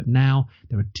But now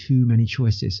there are too many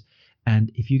choices.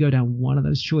 And if you go down one of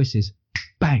those choices,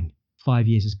 bang, 5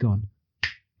 years is gone.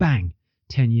 Bang,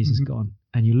 10 years is gone.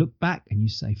 And you look back and you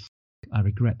say, I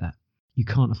regret that. You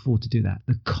can't afford to do that.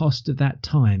 The cost of that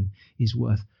time is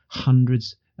worth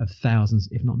hundreds of thousands,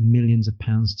 if not millions of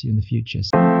pounds to you in the future.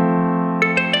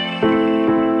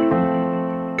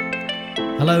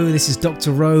 Hello, this is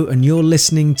Dr. Rowe, and you're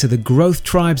listening to the Growth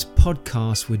Tribes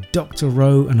podcast with Dr.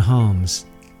 Rowe and Harms.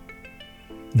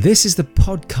 This is the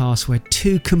podcast where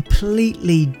two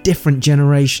completely different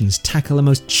generations tackle the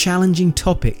most challenging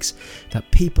topics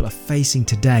that people are facing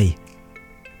today.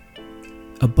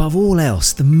 Above all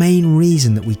else, the main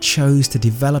reason that we chose to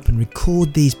develop and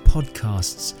record these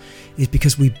podcasts is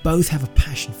because we both have a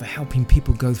passion for helping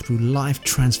people go through life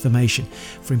transformation,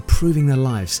 for improving their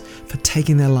lives, for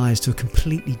taking their lives to a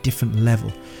completely different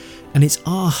level. And it's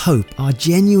our hope, our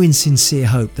genuine, sincere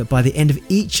hope, that by the end of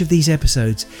each of these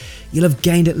episodes, you'll have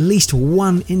gained at least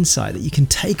one insight that you can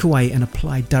take away and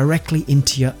apply directly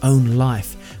into your own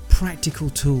life. Practical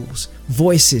tools,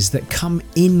 voices that come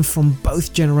in from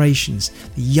both generations,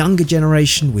 the younger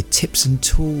generation with tips and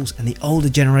tools, and the older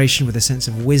generation with a sense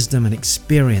of wisdom and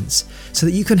experience, so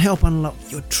that you can help unlock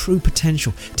your true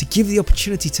potential, to give the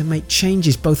opportunity to make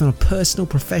changes both on a personal,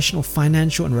 professional,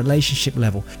 financial and relationship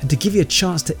level, and to give you a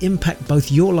chance to impact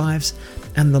both your lives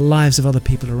and the lives of other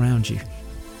people around you.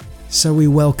 So we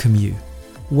welcome you.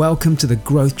 Welcome to the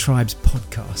Growth Tribes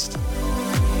podcast.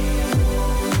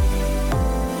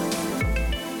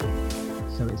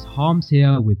 So it's Harms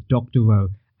here with Dr. Rowe,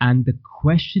 and the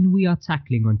question we are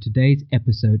tackling on today's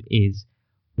episode is,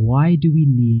 why do we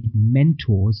need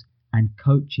mentors and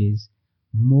coaches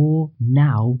more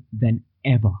now than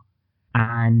ever?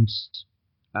 And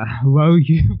Rowe,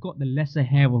 you've got the lesser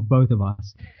hair of both of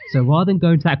us. So rather than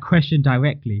going to that question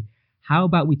directly, how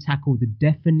about we tackle the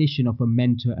definition of a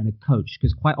mentor and a coach?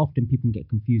 Because quite often people get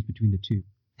confused between the two.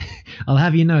 I'll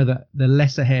have you know that the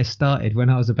lesser hair started when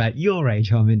I was about your age,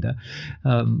 Harminder.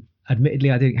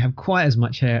 Admittedly, I didn't have quite as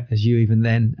much hair as you even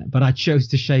then, but I chose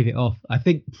to shave it off. I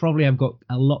think probably I've got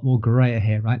a lot more grayer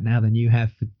hair right now than you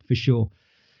have for sure.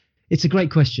 It's a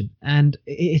great question, and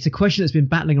it's a question that's been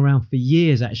battling around for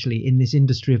years, actually, in this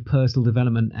industry of personal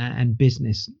development and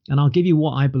business. And I'll give you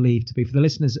what I believe to be, for the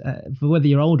listeners, for whether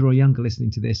you're older or younger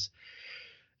listening to this,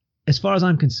 as far as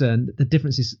I'm concerned, the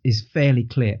difference is fairly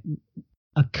clear.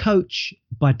 A coach,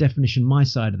 by definition, my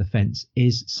side of the fence,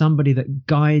 is somebody that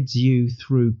guides you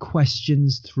through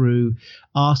questions, through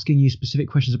asking you specific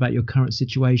questions about your current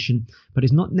situation, but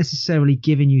is not necessarily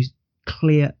giving you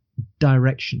clear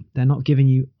direction. They're not giving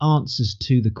you answers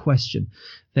to the question.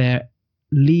 They're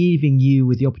leaving you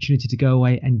with the opportunity to go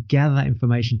away and gather that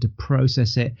information, to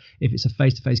process it. If it's a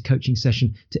face-to-face coaching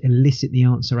session, to elicit the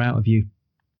answer out of you.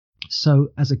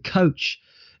 So as a coach,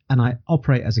 and I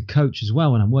operate as a coach as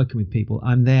well when I'm working with people,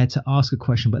 I'm there to ask a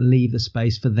question but leave the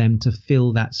space for them to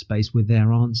fill that space with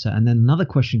their answer. And then another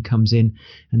question comes in,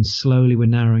 and slowly we're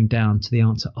narrowing down to the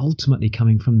answer ultimately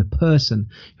coming from the person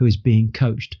who is being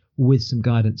coached, with some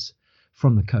guidance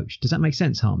from the coach. Does that make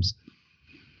sense, Harms?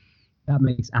 That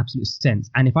makes absolute sense.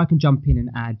 And if I can jump in and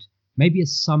add maybe a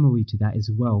summary to that as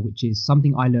well, which is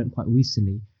something I learned quite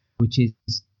recently, which is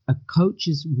a coach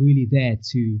is really there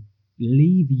to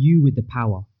leave you with the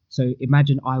power. So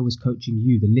imagine I was coaching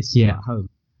you, the listener at home.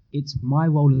 It's my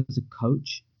role as a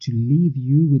coach to leave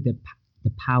you with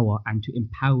the power and to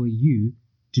empower you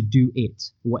to do it,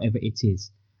 whatever it is.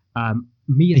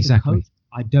 Me as a coach,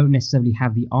 I don't necessarily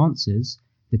have the answers,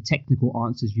 the technical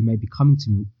answers you may be coming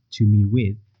to me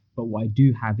with, but what I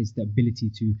do have is the ability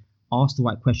to ask the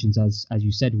right questions, as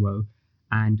you said, Ro,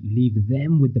 and leave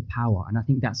them with the power. And I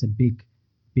think that's a big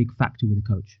factor with a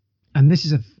coach. And this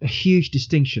is a huge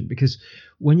distinction, because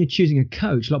when you're choosing a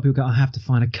coach, a lot of people go, I have to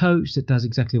find a coach that does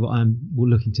exactly what I'm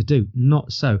looking to do.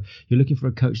 Not so. You're looking for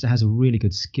a coach that has a really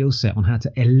good skill set on how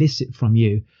to elicit from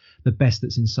you the best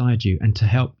that's inside you, and to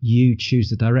help you choose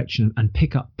the direction and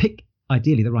pick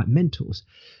ideally the right mentors.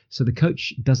 So the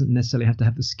coach doesn't necessarily have to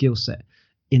have the skill set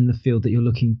in the field that you're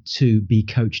looking to be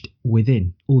coached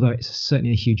within, although it's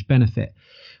certainly a huge benefit.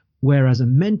 Whereas a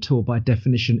mentor, by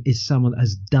definition, is someone that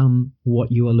has done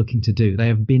what you are looking to do. They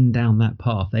have been down that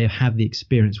path. They have the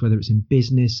experience, whether it's in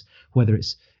business, whether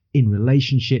it's in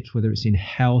relationships, whether it's in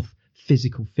health,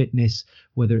 physical fitness,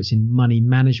 whether it's in money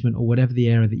management, or whatever the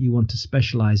area that you want to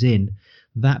specialize in.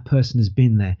 That person has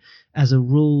been there. As a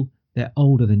rule, they're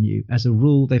older than you. As a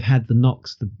rule, they've had the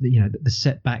knocks, the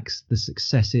setbacks, the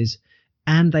successes,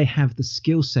 and they have the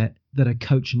skill set that a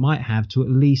coach might have to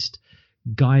at least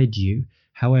guide you.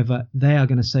 However, they are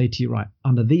going to say to you, right,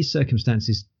 under these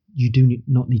circumstances, you do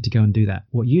not need to go and do that.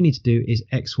 What you need to do is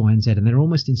X, Y, and Z. And they're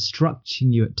almost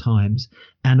instructing you at times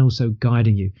and also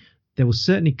guiding you. They will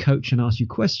certainly coach and ask you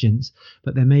questions,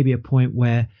 but there may be a point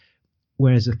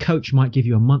whereas a coach might give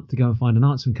you a month to go and find an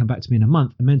answer and come back to me in a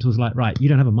month, a mentor's like, right, you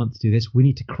don't have a month to do this. We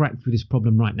need to crack through this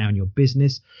problem right now in your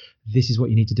business. This is what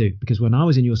you need to do. Because when I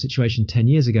was in your situation 10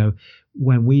 years ago,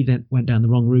 when we went down the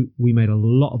wrong route, we made a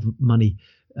lot of money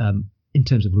in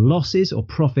terms of losses or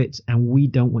profits, and we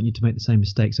don't want you to make the same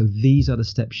mistake. So these are the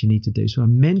steps you need to do. So a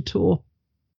mentor,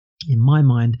 in my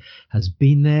mind, has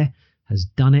been there, has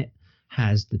done it,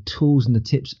 has the tools and the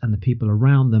tips and the people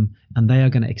around them, and they are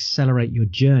going to accelerate your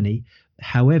journey.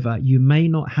 However, you may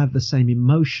not have the same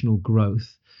emotional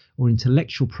growth or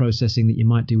intellectual processing that you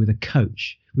might do with a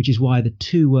coach, which is why the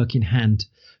two work in hand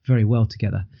very well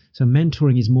together. So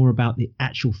mentoring is more about the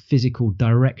actual physical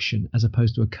direction as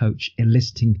opposed to a coach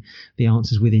eliciting the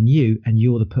answers within you, and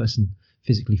you're the person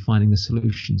physically finding the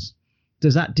solutions.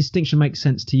 Does that distinction make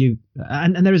sense to you?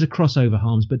 And there is a crossover,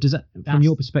 Harms, but does that, from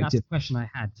your perspective? That's the question I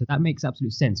had. So that makes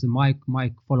absolute sense. And my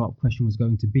follow-up question was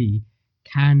going to be,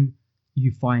 can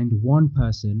you find one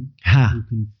person who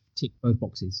can tick both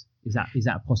boxes? Is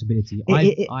that a possibility?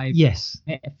 I've yes.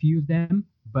 met a few of them,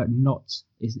 but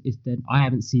I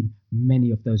haven't seen many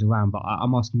of those around. But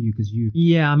I'm asking you because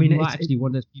you are actually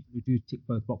one of those people who do tick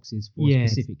both boxes for a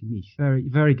specific niche. Very,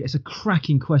 very good. It's a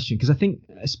cracking question, because I think,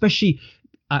 especially,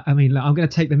 I mean, I'm going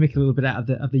to take the mick a little bit out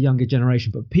of the younger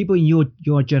generation, but people in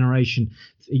your generation,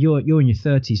 you're in your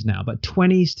 30s now, but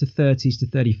 20s to 30s to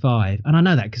 35, and I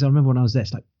know that because I remember when I was there,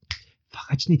 it's like, fuck,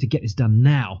 I just need to get this done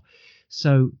now.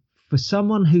 So for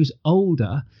someone who's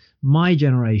older, my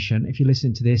generation, if you're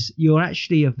listening to this, you're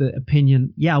actually of the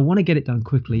opinion, I want to get it done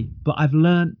quickly, but I've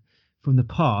learned from the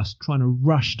past, trying to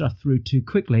rush stuff through too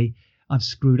quickly, I've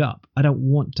screwed up. I don't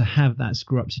want to have that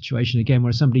screw up situation again,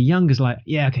 where somebody young is like,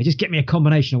 okay, just get me a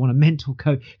combination. I want a mentor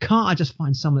coach. Can't I just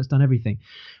find someone that's done everything?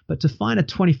 But to find a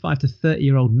 25 to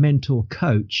 30-year-old mentor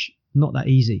coach, not that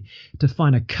easy. To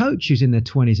find a coach who's in their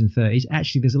 20s and 30s,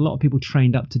 actually, there's a lot of people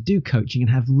trained up to do coaching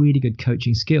and have really good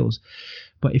coaching skills.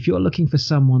 But if you're looking for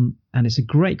someone, and it's a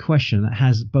great question, that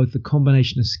has both the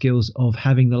combination of skills of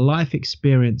having the life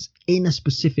experience in a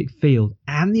specific field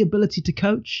and the ability to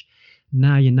coach,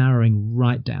 now you're narrowing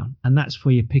right down. And that's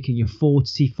where you're picking your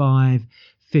 45,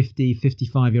 50,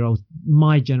 55-year-olds,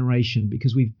 my generation,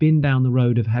 because we've been down the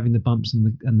road of having the bumps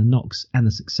and the knocks and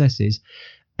the successes.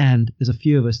 And there's a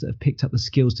few of us that have picked up the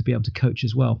skills to be able to coach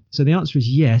as well. So the answer is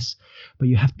yes, but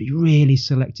you have to be really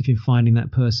selective in finding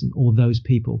that person or those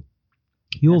people.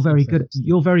 You're very good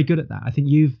at that. I think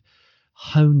you've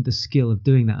honed the skill of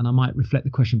doing that. And I might reflect the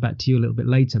question back to you a little bit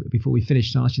later. But before we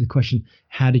finish, I'll ask you the question,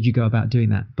 how did you go about doing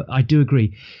that? But I do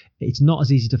agree, it's not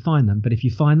as easy to find them. But if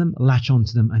you find them, latch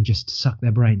onto them and just suck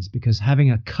their brains, because having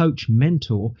a coach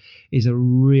mentor is a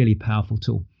really powerful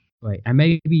tool. Right. And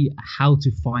maybe how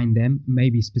to find them,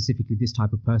 maybe specifically this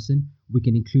type of person, we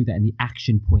can include that in the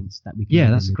action points that we can. Yeah,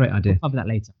 that's a great idea. We'll cover that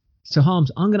later. So Harms,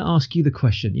 I'm going to ask you the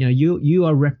question. You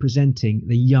are representing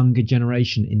the younger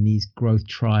generation in these Growth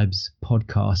Tribes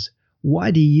podcasts.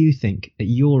 Why do you think at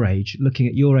your age, looking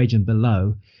at your age and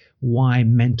below, why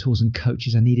mentors and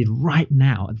coaches are needed right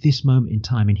now at this moment in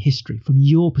time in history, from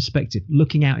your perspective,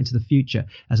 looking out into the future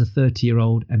as a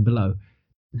 30-year-old and below?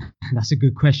 That's a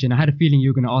good question. I had a feeling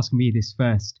you were going to ask me this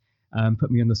first,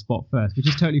 put me on the spot first, which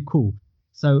is totally cool.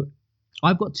 So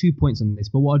I've got 2 points on this,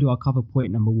 but what I'll do, I'll cover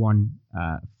point number one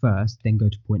first, then go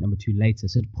to point number two later.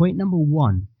 So point number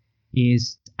one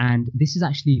is, and this is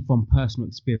actually from personal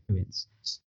experience.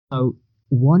 So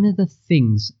one of the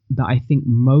things that I think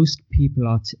most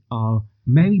people are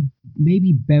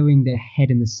maybe burying their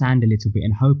head in the sand a little bit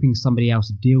and hoping somebody else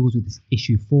deals with this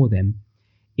issue for them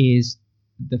is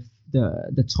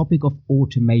the topic of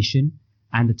automation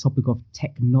and the topic of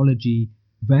technology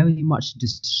very much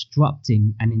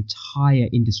disrupting an entire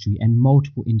industry and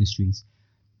multiple industries.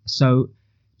 So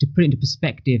to put it into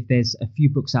perspective, there's a few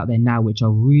books out there now which are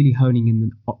really honing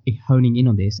in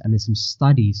on this, and there's some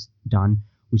studies done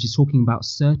which is talking about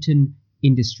certain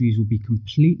industries will be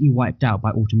completely wiped out by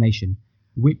automation,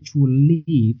 which will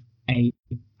leave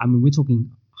we're talking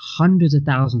hundreds of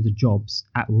thousands of jobs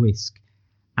at risk.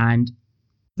 And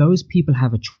those people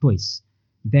have a choice.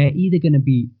 They're either going to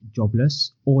be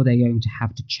jobless or they're going to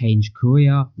have to change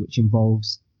career, which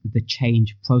involves the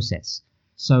change process.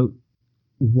 So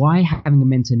why having a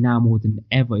mentor now more than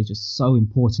ever is just so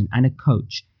important, and a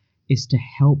coach, is to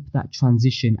help that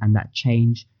transition and that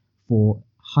change for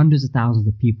hundreds of thousands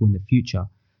of people in the future.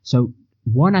 So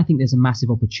one, I think there's a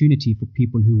massive opportunity for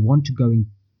people who want to go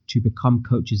to become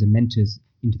coaches and mentors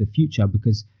into the future,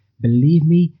 because believe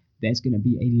me, there's going to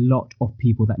be a lot of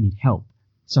people that need help.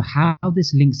 So how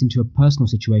this links into a personal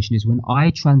situation is when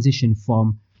I transitioned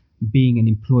from being an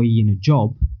employee in a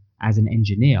job as an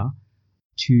engineer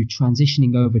to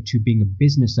transitioning over to being a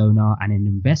business owner and an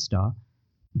investor,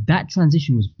 that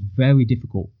transition was very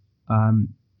difficult.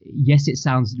 Yes, it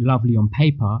sounds lovely on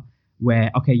paper where,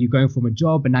 okay, you're going from a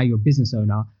job and now you're a business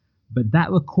owner, but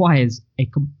that requires a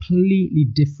completely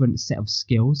different set of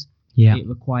skills. Yeah. It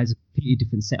requires a completely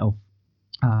different set of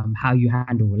how you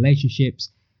handle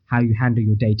relationships, how you handle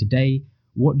your day to day.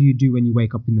 What do you do when you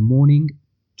wake up in the morning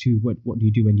to what do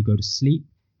you do when you go to sleep?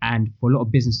 And for a lot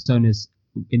of business owners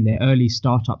in their early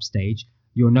startup stage,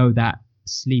 you'll know that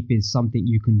sleep is something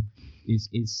you can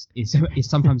is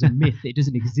sometimes a myth. It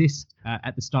doesn't exist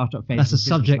at the startup phase. That's a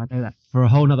subject I know that. For a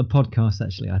whole nother podcast,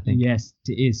 actually, I think. Yes,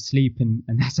 it is sleep, and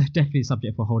that's definitely a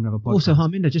subject for a whole nother podcast. Also,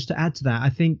 Harminder, just to add to that, I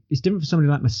think it's different for somebody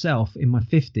like myself in my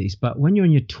 50s, but when you're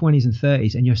in your 20s and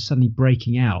 30s and you're suddenly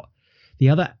breaking out, the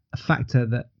other factor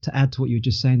that to add to what you were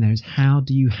just saying there is how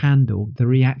do you handle the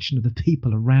reaction of the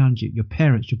people around you, your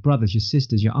parents, your brothers, your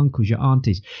sisters, your uncles, your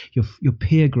aunties, your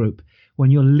peer group, when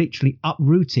you're literally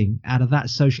uprooting out of that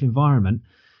social environment,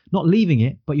 not leaving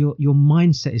it, but your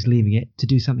mindset is leaving it to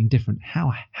do something different.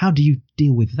 How do you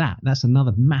deal with that? That's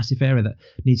another massive area that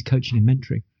needs coaching and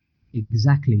mentoring.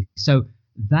 Exactly. So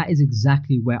that is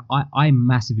exactly where I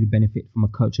massively benefit from a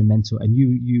coach and mentor. And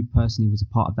you personally was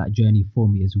a part of that journey for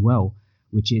me as well,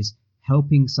 which is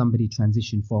helping somebody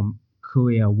transition from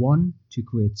career 1 to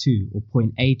career 2 or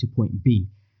point A to point B.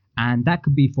 And that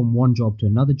could be from one job to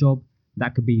another job.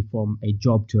 That could be from a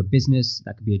job to a business.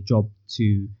 That could be a job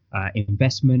to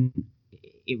investment.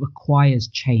 It requires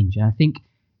change. And I think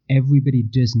everybody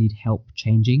does need help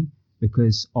changing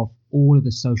because of all of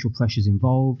the social pressures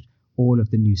involved, all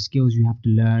of the new skills you have to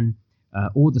learn,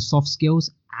 all the soft skills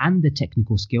and the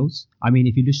technical skills. I mean,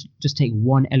 if you just take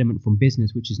one element from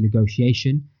business, which is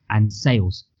negotiation and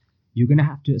sales, you're going to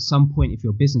have to, at some point, if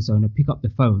you're a business owner, pick up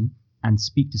the phone and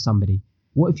speak to somebody.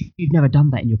 What if you've never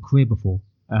done that in your career before?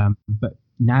 But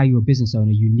now you're a business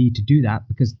owner, you need to do that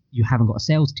because you haven't got a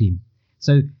sales team.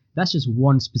 So that's just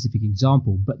one specific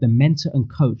example, but the mentor and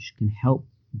coach can help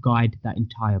guide that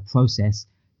entire process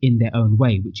in their own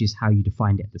way, which is how you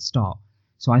defined it at the start.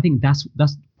 So I think that's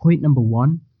point number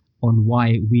one on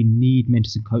why we need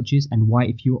mentors and coaches, and why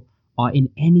if you are in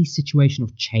any situation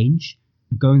of change,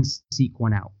 go and seek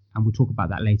one out. And we'll talk about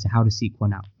that later, how to seek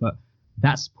one out. But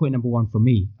that's point number one for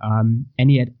me.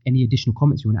 Any additional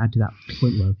comments you want to add to that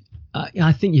point, Ro?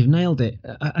 I think you've nailed it.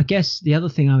 I guess the other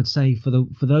thing I would say for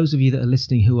those of you that are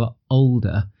listening who are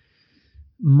older,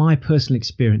 my personal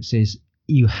experience is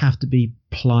you have to be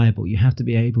pliable. You have to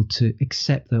be able to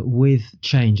accept that with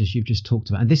change, as you've just talked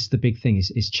about, and this is the big thing,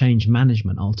 is change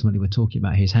management. Ultimately, we're talking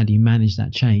about here is how do you manage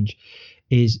that change?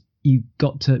 Is you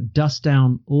got to dust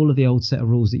down all of the old set of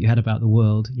rules that you had about the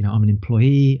world. You know, I'm an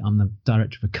employee, I'm the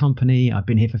director of a company, I've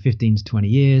been here for 15 to 20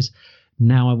 years.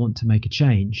 Now I want to make a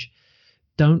change.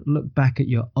 Don't look back at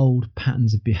your old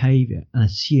patterns of behavior and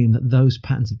assume that those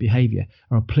patterns of behavior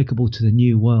are applicable to the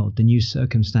new world, the new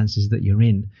circumstances that you're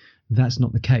in. That's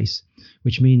not the case,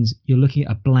 which means you're looking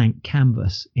at a blank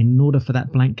canvas. In order for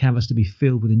that blank canvas to be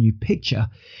filled with a new picture,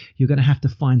 you're going to have to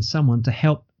find someone to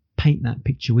help paint that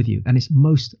picture with you. And it's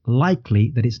most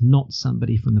likely that it's not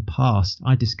somebody from the past.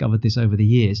 I discovered this over the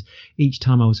years. Each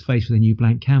time I was faced with a new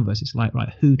blank canvas, it's like,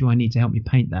 right, who do I need to help me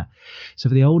paint that? So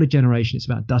for the older generation, it's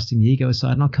about dusting the ego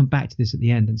aside. And I'll come back to this at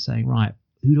the end and saying, right,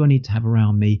 who do I need to have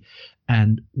around me?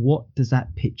 And what does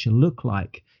that picture look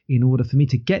like? In order for me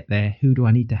to get there, who do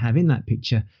I need to have in that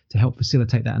picture to help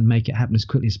facilitate that and make it happen as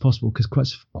quickly as possible?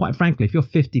 Because quite frankly, if you're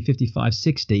 50, 55,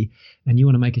 60 and you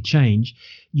want to make a change,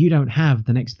 you don't have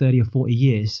the next 30 or 40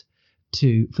 years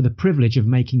for the privilege of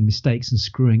making mistakes and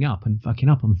screwing up and fucking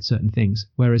up on certain things.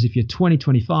 Whereas if you're 20,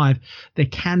 25, there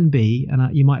can be,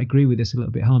 and you might agree with this a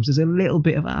little bit, Harms, there's a little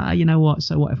bit of, you know what,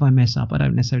 so what if I mess up? I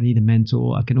don't necessarily need a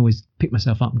mentor. I can always pick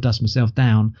myself up and dust myself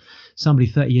down. Somebody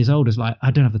 30 years older is like, I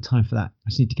don't have the time for that. I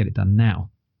just need to get it done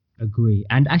now. Agree.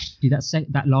 And actually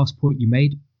that last point you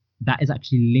made, that is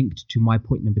actually linked to my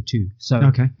point number 2. So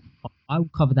okay, I will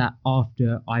cover that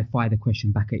after I fire the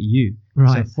question back at you.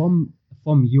 Right. So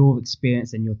from your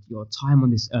experience and your time on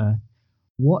this earth,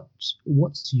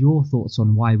 what's your thoughts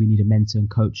on why we need a mentor and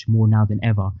coach more now than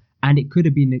ever? And it could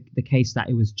have been the case that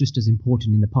it was just as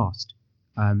important in the past.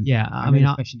 I mean,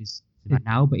 the question is about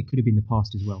now, but it could have been the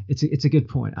past as well. It's a good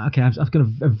point. Okay, I've got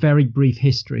a very brief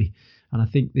history, and I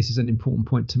think this is an important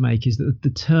point to make, is that the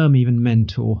term even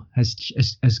mentor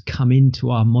has come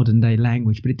into our modern day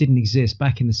language, but it didn't exist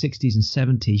back in the 60s and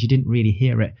 70s. You didn't really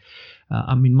hear it.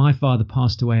 I mean, my father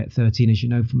passed away at 13, as you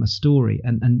know from my story,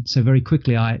 and so very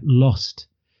quickly I lost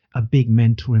a big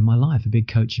mentor in my life, a big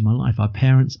coach in my life. Our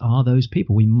parents are those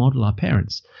people. We model our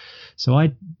parents. So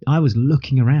I was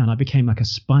looking around. I became like a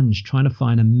sponge trying to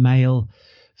find a male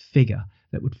figure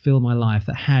that would fill my life,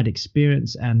 that had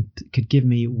experience and could give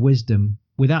me wisdom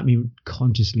without me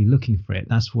consciously looking for it.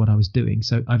 That's what I was doing.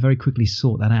 So I very quickly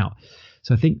sought that out.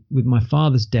 So I think with my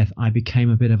father's death, I became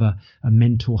a bit of a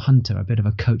mentor hunter, a bit of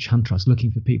a coach hunter. I was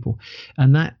looking for people.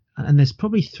 And there's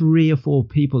probably 3 or 4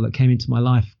 people that came into my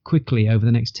life quickly over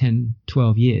the next 10,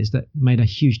 12 years that made a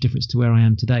huge difference to where I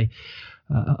am today.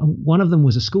 One of them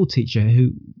was a school teacher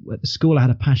who, at the school, I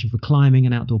had a passion for climbing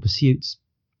and outdoor pursuits.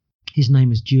 His name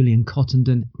was Julian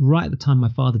Cottenden. Right at the time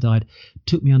my father died,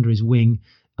 took me under his wing,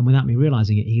 and without me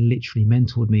realizing it, he literally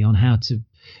mentored me on how to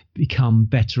become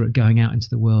better at going out into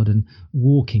the world and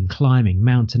walking, climbing,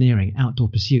 mountaineering, outdoor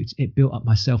pursuits. It built up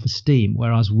my self-esteem.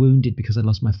 Where I was wounded because I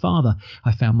lost my father,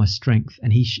 I found my strength,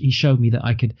 and he showed me that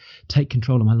I could take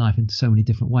control of my life in so many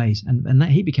different ways. And that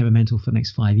he became a mentor for the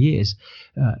next 5 years,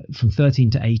 from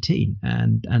 13 to 18,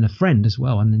 and a friend as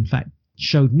well. And in fact,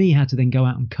 showed me how to then go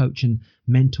out and coach and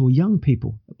mentor young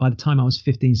people. By the time I was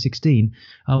 15, 16,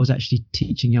 I was actually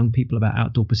teaching young people about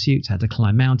outdoor pursuits, how to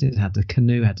climb mountains, how to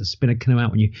canoe, how to spin a canoe out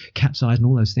when you capsize, and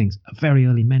all those things. A very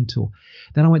early mentor.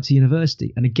 Then I went to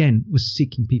university and again was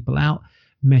seeking people out,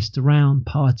 messed around,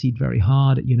 partied very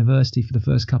hard at university for the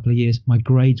first couple of years. My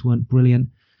grades weren't brilliant.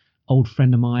 Old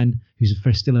friend of mine, who's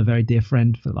still a very dear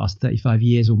friend for the last 35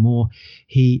 years or more,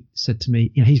 he said to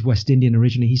me, he's West Indian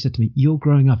originally. He said to me, you're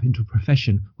growing up into a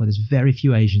profession where there's very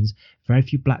few Asians, very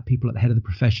few black people at the head of the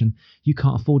profession. You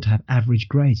can't afford to have average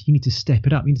grades. You need to step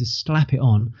it up. You need to slap it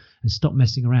on and stop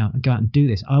messing around and go out and do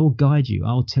this. I will guide you.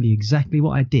 I will tell you exactly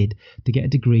what I did to get a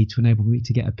degree to enable me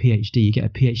to get a PhD. You get a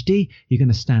PhD, you're going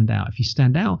to stand out. If you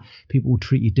stand out, people will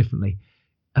treat you differently.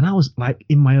 And I was like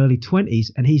in my early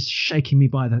 20s, and he's shaking me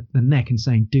by the neck and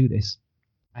saying, do this.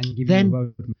 And give you a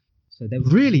roadmap. So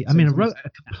really, a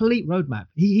complete roadmap.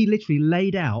 He literally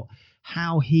laid out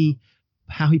how he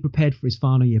prepared for his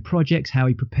final year projects, how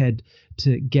he prepared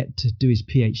to get to do his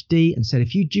PhD, and said,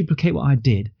 if you duplicate what I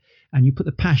did and you put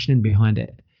the passion in behind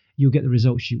it, you'll get the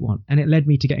results you want. And it led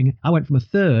me to I went from a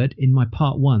 3rd in my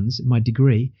part 1s in my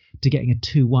degree to getting a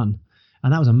 2-1.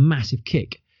 And that was a massive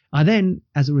kick. I then,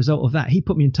 as a result of that, he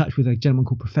put me in touch with a gentleman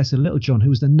called Professor Littlejohn, who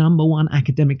was the #1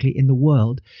 academically in the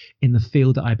world in the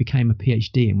field that I became a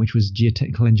PhD in, which was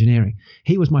geotechnical engineering.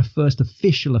 He was my first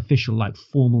official, like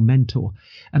formal mentor.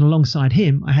 And alongside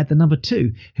him, I had the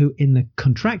 #2, who in the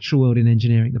contractual world in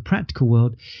engineering, the practical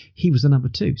world, he was the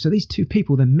 #2. So these 2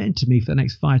 people then mentored me for the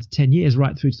next 5 to 10 years,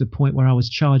 right through to the point where I was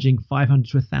charging £500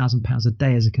 to £1,000 a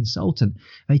day as a consultant.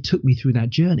 They took me through that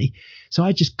journey. So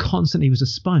I just constantly was a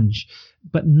sponge.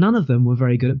 But none of them were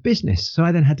very good at business. So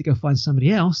I then had to go find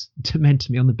somebody else to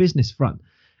mentor me on the business front.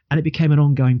 And it became an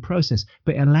ongoing process.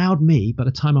 But it allowed me, by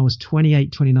the time I was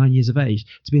 28, 29 years of age,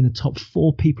 to be in the top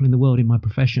 4 people in the world in my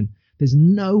profession. There's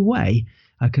no way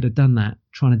I could have done that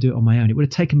trying to do it on my own. It would have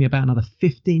taken me about another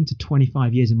 15 to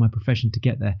 25 years in my profession to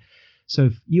get there. So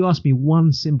if you ask me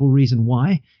one simple reason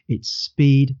why, it's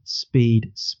speed,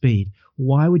 speed, speed.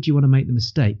 Why would you want to make the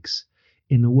mistakes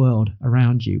in the world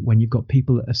around you when you've got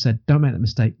people that have said, don't make that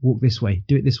mistake, walk this way,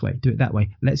 do it that way.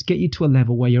 Let's get you to a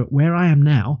level where you're where I am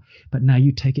now, but now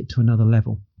you take it to another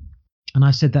level. And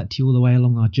I've said that to you all the way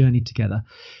along our journey together.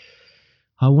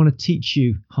 I want to teach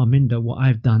you, Harminder, what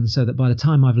I've done so that by the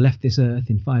time I've left this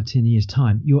earth in 5-10 years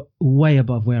time, you're way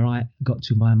above where I got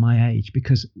to by my age,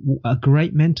 because a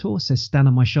great mentor says, stand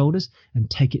on my shoulders and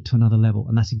take it to another level.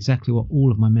 And that's exactly what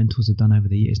all of my mentors have done over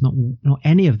the years. Not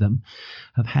any of them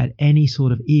have had any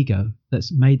sort of ego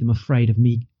that's made them afraid of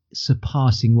me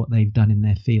surpassing what they've done in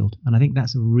their field. And I think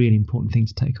that's a really important thing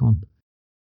to take on.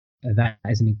 That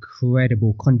is an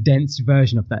incredible condensed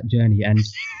version of that journey.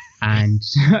 And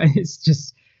it's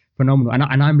just phenomenal.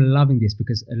 And I'm loving this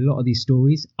because a lot of these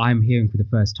stories I'm hearing for the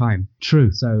first time.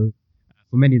 True. So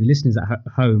for many of the listeners at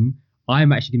home,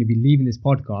 I'm actually going to be leaving this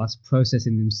podcast,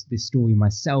 processing this story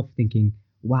myself, thinking,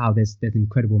 wow, there's an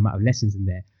incredible amount of lessons in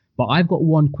there. But I've got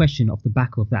one question off the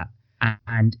back of that.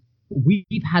 And we've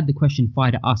had the question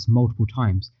fired at us multiple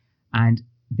times. And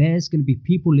there's going to be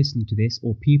people listening to this,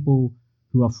 or people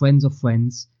who are friends of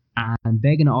friends, and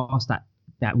they're going to ask that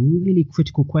really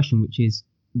critical question, which is,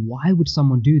 why would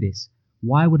someone do this?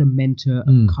 Why would a mentor,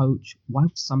 a coach, why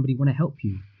would somebody want to help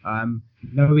you?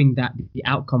 Knowing that the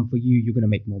outcome for you, you're going to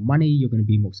make more money, you're going to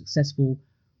be more successful.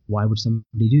 Why would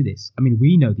somebody do this? I mean,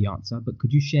 we know the answer, but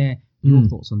could you share your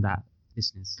thoughts on that,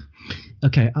 listeners?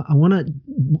 Okay, I want to,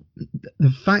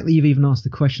 the fact that you've even asked the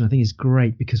question, I think is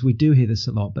great, because we do hear this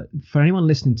a lot. But for anyone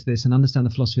listening to this and understand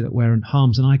the philosophy that where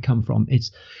Harms and I come from,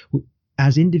 it's,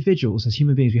 as individuals, as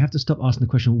human beings, we have to stop asking the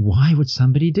question, why would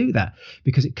somebody do that?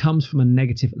 Because it comes from a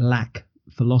negative lack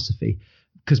philosophy.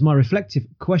 Because my reflective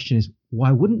question is,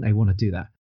 why wouldn't they want to do that?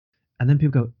 And then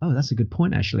people go, oh, that's a good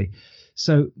point, actually.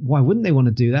 So why wouldn't they want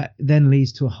to do that? Then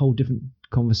leads to a whole different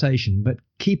conversation. But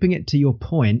keeping it to your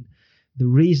point, the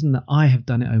reason that I have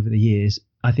done it over the years,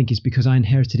 I think, is because I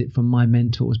inherited it from my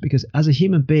mentors. Because as a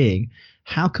human being,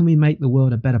 how can we make the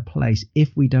world a better place if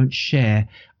we don't share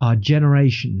our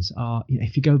generations?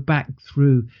 If you go back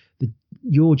through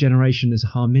your generation as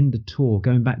Harminder Kaur,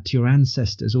 going back to your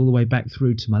ancestors, all the way back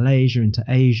through to Malaysia, into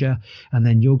Asia, and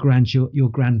then your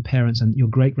grandparents and your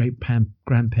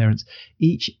great-great-grandparents,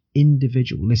 each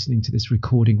individual listening to this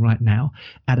recording right now,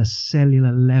 at a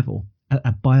cellular level, at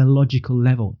a biological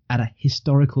level, at a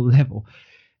historical level,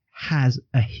 has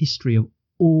a history of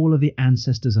all of the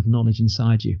ancestors of knowledge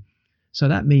inside you. So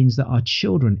that means that our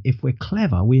children, if we're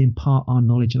clever, we impart our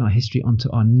knowledge and our history onto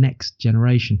our next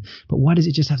generation. But why does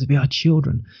it just have to be our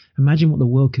children? Imagine what the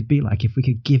world could be like if we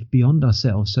could give beyond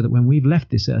ourselves, so that when we've left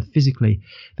this earth physically,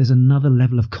 there's another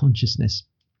level of consciousness.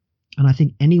 And I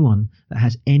think anyone that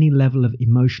has any level of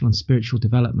emotional and spiritual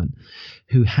development,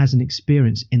 who has an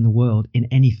experience in the world in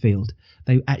any field,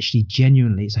 they actually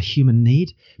genuinely, it's a human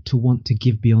need to want to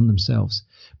give beyond themselves.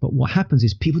 But what happens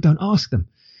is people don't ask them.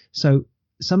 So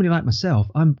somebody like myself,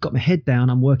 I've got my head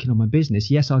down, I'm working on my business.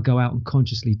 Yes, I'll go out and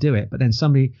consciously do it. But then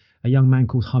a young man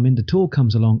called Harminder Kaur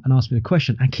comes along and asks me a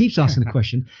question and keeps asking the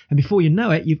question. And before you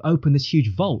know it, you've opened this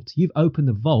huge vault. You've opened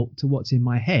the vault to what's in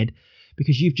my head,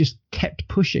 because you've just kept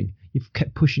pushing. You've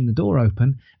kept pushing the door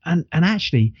open. And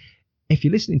actually, if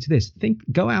you're listening to this,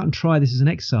 go out and try this as an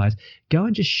exercise. Go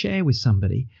and just share with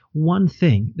somebody one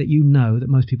thing that you know that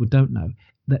most people don't know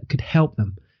that could help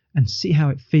them, and see how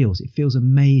it feels. It feels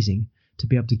amazing to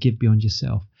be able to give beyond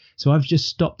yourself. So I've just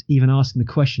stopped even asking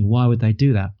the question, why would they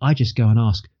do that? I just go and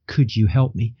ask, could you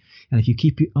help me? And if you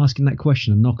keep asking that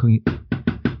question and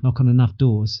knock on enough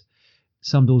doors,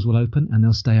 some doors will open and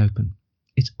they'll stay open.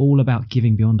 It's all about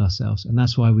giving beyond ourselves. And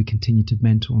that's why we continue to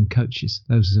mentor and coaches,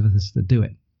 those of us that do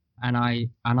it. And I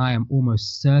am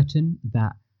almost certain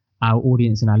that our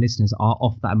audience and our listeners are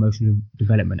off that emotional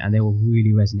development, and they will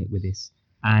really resonate with this.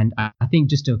 And I think,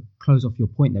 just to close off your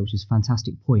point there, which is a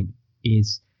fantastic point,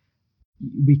 is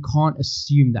we can't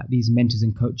assume that these mentors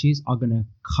and coaches are going to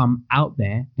come out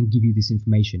there and give you this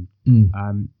information.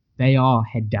 They are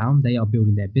head down. They are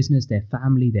building their business, their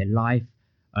family, their life,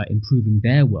 improving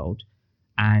their world.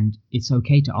 And it's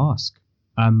okay to ask,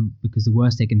 because the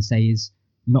worst they can say is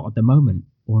not at the moment,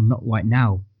 or not right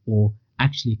now, or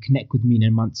actually connect with me in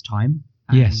a month's time.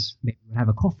 And yes. Maybe we'll have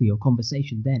a coffee or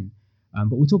conversation then.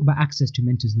 But we'll talk about access to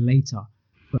mentors later.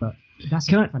 But that's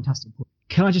a fantastic point.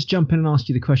 Can I just jump in and ask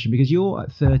you the question? Because you're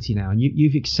at 30 now, and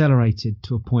you've accelerated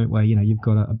to a point where, you've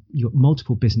got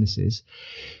multiple businesses.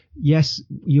 Yes,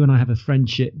 you and I have a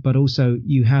friendship, but also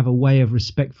you have a way of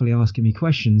respectfully asking me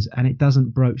questions, and it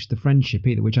doesn't broach the friendship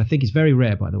either, which I think is very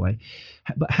rare, by the way.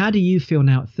 But how do you feel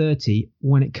now at 30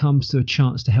 when it comes to a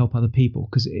chance to help other people?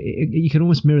 Because you can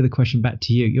almost mirror the question back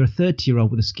to you. You're a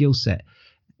 30-year-old with a skill set.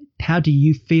 How do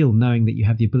you feel knowing that you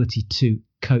have the ability to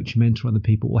coach, mentor other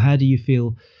people? Or how do you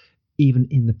feel even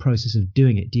in the process of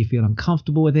doing it? Do you feel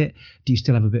uncomfortable with it? Do you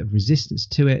still have a bit of resistance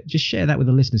to it? Just share that with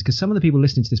the listeners, because some of the people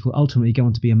listening to this will ultimately go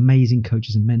on to be amazing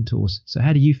coaches and mentors. So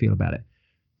how do you feel about it?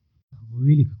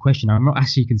 Really good question. I've not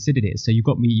actually considered it. So you've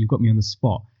got me on the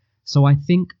spot. So I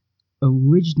think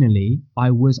originally I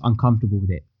was uncomfortable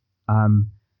with it,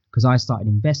 because I started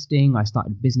investing. I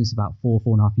started a business about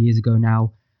 4.5 years ago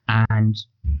now. And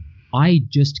I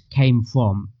just came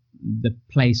from the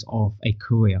place of a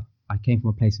career. I came from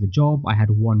a place of a job. I had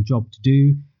one job to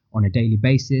do on a daily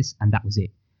basis, and that was it.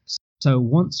 So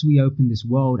once we opened this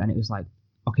world, and it was like,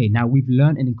 okay, now we've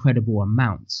learned an incredible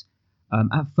amount.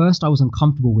 At first, I was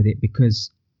uncomfortable with it,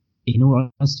 because in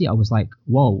all honesty, I was like,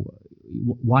 whoa,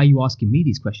 why are you asking me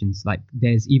these questions? Like,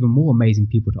 there's even more amazing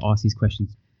people to ask these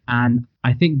questions. And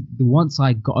I think once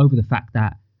I got over the fact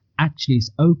that actually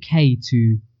it's okay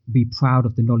to be proud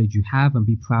of the knowledge you have and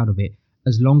be proud of it,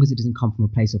 as long as it doesn't come from a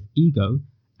place of ego.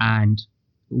 And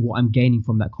what I'm gaining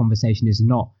from that conversation is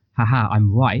not, haha,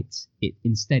 I'm right.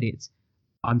 Instead, it's,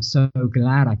 I'm so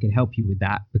glad I could help you with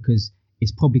that, because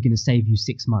it's probably going to save you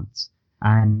 6 months.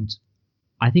 And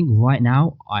I think right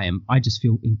now I just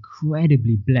feel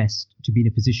incredibly blessed to be in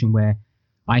a position where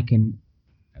I can,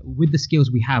 with the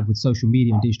skills we have with social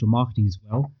media and digital marketing as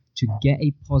well, to get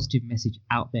a positive message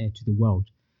out there to the world.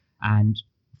 And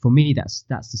for me, that's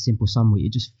the simple summary.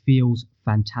 It just feels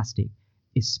fantastic.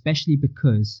 Especially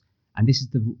because, and this is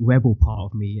the rebel part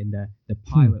of me and the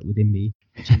pirate within me,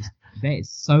 which is there's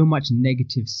so much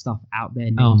negative stuff out there,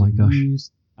 oh my gosh.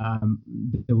 news,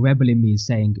 the rebel in me is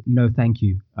saying, no, thank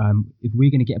you. If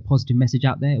we're going to get a positive message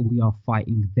out there, we are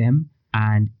fighting them.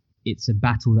 And it's a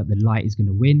battle that the light is going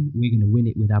to win. We're going to win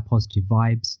it with our positive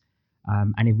vibes.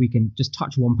 And if we can just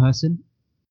touch one person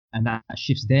and that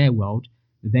shifts their world,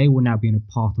 they will now be on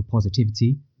a path of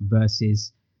positivity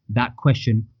versus that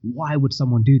question, why would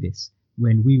someone do this?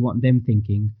 When we want them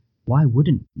thinking, why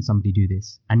wouldn't somebody do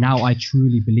this? And now I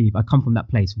truly believe, I come from that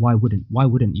place. Why wouldn't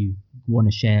you want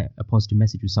to share a positive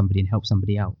message with somebody and help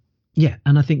somebody out? Yeah,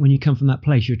 and I think when you come from that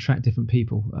place, you attract different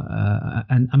people.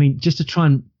 And I mean, just to try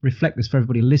and reflect this for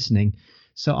everybody listening.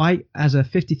 So I, as a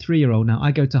 53-year-old now,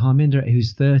 I go to Harminder,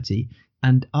 who's 30,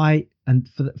 and I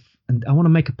want to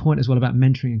make a point as well about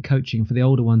mentoring and coaching for the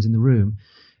older ones in the room.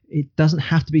 It doesn't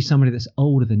have to be somebody that's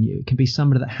older than you. It can be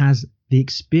somebody that has the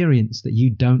experience that you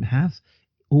don't have,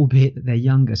 albeit that they're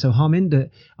younger. So Harminder,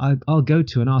 I'll go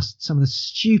to and ask some of the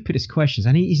stupidest questions,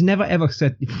 and he's never ever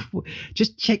said,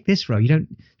 just check this, Ro. You don't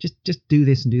just do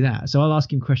this and do that. So I'll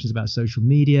ask him questions about social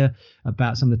media,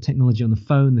 about some of the technology on the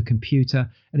phone, the computer.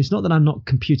 And it's not that I'm not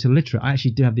computer literate. I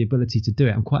actually do have the ability to do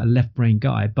it. I'm quite a left brain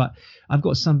guy, but I've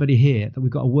got somebody here that we've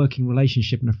got a working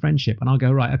relationship and a friendship, and I'll go,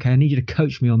 right, okay, I need you to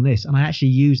coach me on this. And I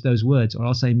actually use those words, or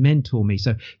I'll say mentor me.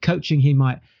 So coaching, he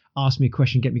might ask me a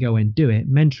question, get me go and do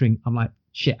it. Mentoring, I'm like,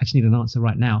 shit, I just need an answer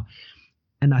right now.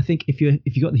 And I think if you've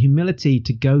got the humility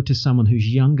to go to someone who's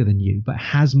younger than you but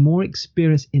has more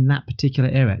experience in that particular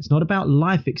area, it's not about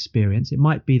life experience. It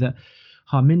might be that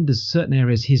Harminder's certain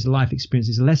areas, his life experience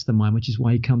is less than mine, which is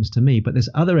why he comes to me. But there's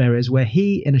other areas where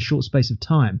he, in a short space of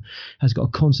time, has got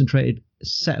a concentrated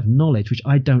set of knowledge which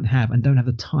I don't have and don't have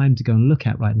the time to go and look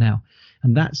at right now.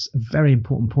 And that's a very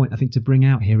important point, I think, to bring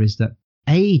out here, is that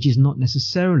age is not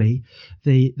necessarily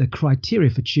the criteria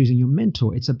for choosing your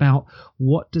mentor. It's about,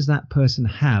 what does that person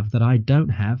have that I don't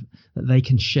have, that they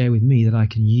can share with me, that I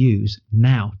can use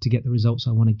now to get the results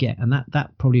I want to get. And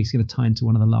that probably is going to tie into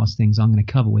one of the last things I'm going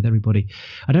to cover with everybody.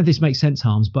 I don't know if this makes sense,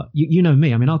 Harms, but you know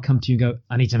me. I mean, I'll come to you and go,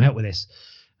 I need some help with this.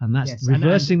 And that's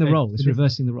reversing the role. It's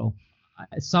reversing the role.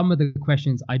 Some of the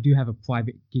questions I do have a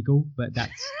private giggle, but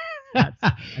that's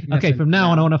okay, from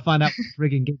now on, I want to find out what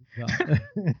frigging gigs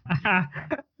are.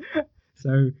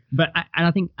 So, and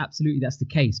I think absolutely that's the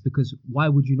case, because why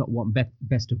would you not want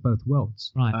best of both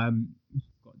worlds? Right. You've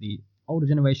got the older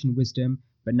generation wisdom,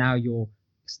 but now you're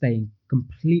staying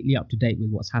completely up to date with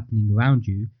what's happening around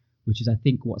you, which is, I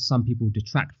think, what some people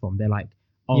detract from. They're like,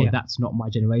 oh, that's not my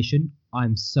generation.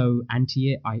 I'm so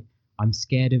anti it. I'm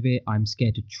scared of it. I'm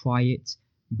scared to try it.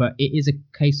 But it is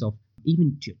a case of,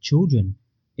 even to children,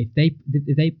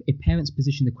 if parents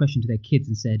position the question to their kids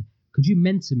and said, could you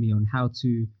mentor me on how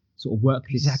to sort of work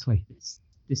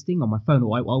this thing on my phone,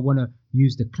 or I want to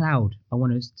use the cloud, I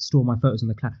want to store my photos on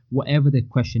the cloud, whatever the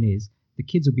question is, the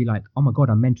kids will be like, oh my God,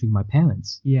 I'm mentoring my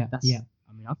parents. I mean,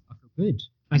 I feel good.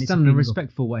 It's done in a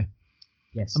respectful way.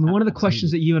 Yes. I mean, one of the questions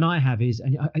that you and I have is,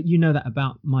 and you know that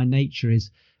about my nature,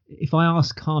 is if I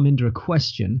ask Harminder a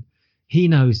question, he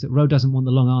knows that Ro doesn't want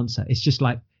the long answer. It's just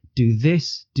like, do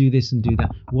this, and do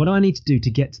that. What do I need to do to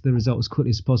get to the result as quickly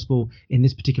as possible in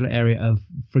this particular area of,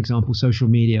 for example, social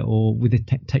media or with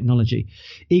the technology?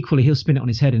 Equally, he'll spin it on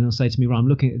his head and he'll say to me, Ro, I'm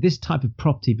looking at this type of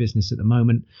property business at the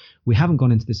moment. We haven't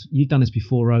gone into this. You've done this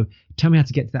before, Ro. Tell me how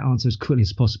to get to that answer as quickly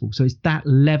as possible. So it's that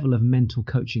level of mental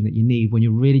coaching that you need when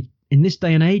you're really, in this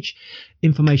day and age,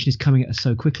 information is coming at us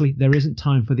so quickly. There isn't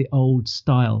time for the old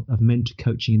style of mental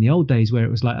coaching in the old days where it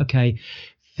was like, okay,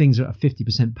 things are at a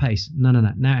 50% pace. No.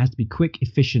 Now it has to be quick,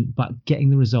 efficient, but getting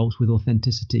the results with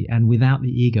authenticity and without the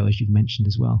ego, as you've mentioned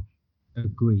as well.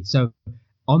 Agree. So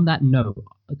on that note,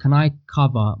 can I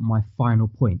cover my final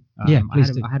point?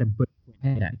 Please do. I had a bullet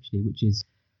point actually,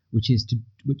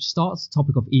 which starts the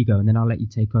topic of ego, and then I'll let you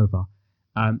take over.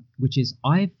 Which is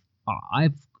I've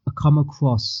come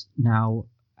across now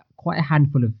quite a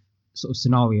handful of sort of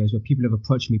scenarios where people have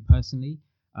approached me personally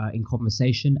in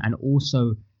conversation, and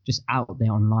also just out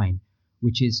there online,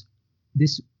 which is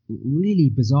this really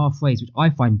bizarre phrase, which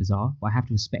I find bizarre, but I have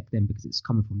to respect them because it's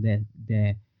coming from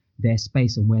their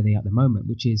space and where they are at the moment,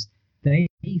 which is they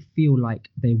feel like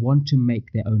they want to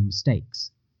make their own mistakes.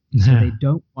 So they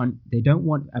don't want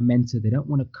a mentor, they don't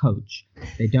want a coach,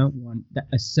 they don't want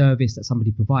a service that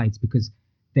somebody provides, because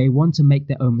they want to make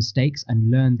their own mistakes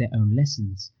and learn their own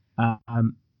lessons.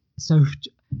 So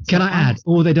can I add,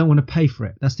 or they don't want to pay for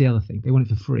it? That's the other thing. They want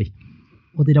it for free.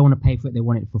 Well, they don't want to pay for it. They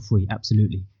want it for free.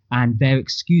 Absolutely. And their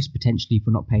excuse potentially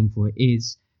for not paying for it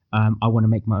is, I want to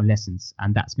make my own lessons.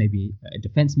 And that's maybe a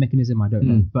defense mechanism. I don't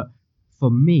know. But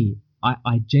for me,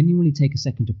 I genuinely take a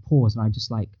second to pause, and I just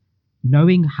like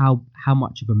knowing how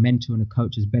much of a mentor and a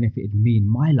coach has benefited me in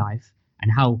my life,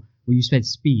 and how, well, you said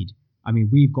speed. I mean,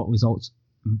 we've got results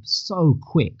so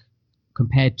quick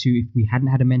compared to if we hadn't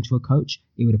had a mentor or coach.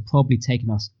 It would have probably taken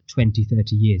us 20,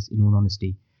 30 years, in all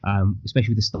honesty,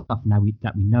 especially with the stuff now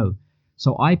that we know.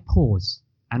 So I pause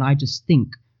and I just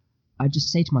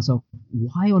say to myself,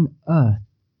 why on earth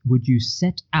would you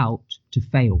set out to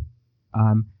fail?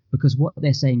 Because what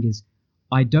they're saying is,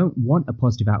 I don't want a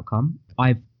positive outcome.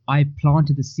 I've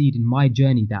planted the seed in my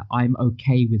journey that I'm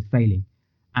okay with failing.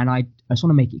 And I just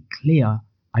want to make it clear,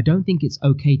 I don't think it's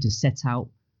okay to set out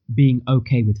being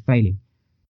okay with failing.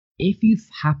 If you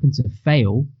happen to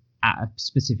fail at a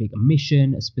specific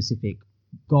mission, a specific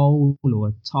goal, or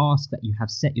a task that you have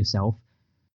set yourself,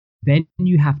 then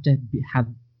you have to have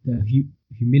the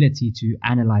humility to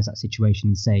analyze that situation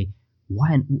and say,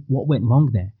 what went wrong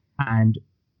there? And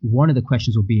one of the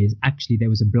questions will be, is actually there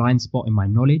was a blind spot in my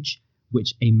knowledge,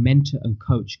 which a mentor and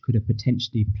coach could have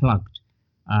potentially plugged.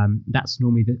 That's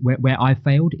normally where I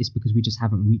failed, is because we just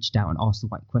haven't reached out and asked the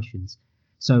right questions.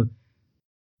 So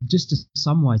just to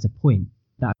summarize the point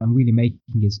that I'm really making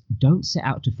is, don't set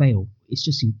out to fail. It's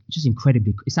just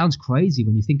incredibly, it sounds crazy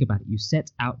when you think about it. You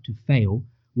set out to fail,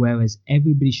 whereas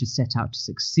everybody should set out to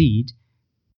succeed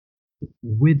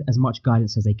with as much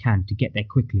guidance as they can to get there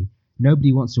quickly.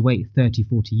 Nobody wants to wait 30,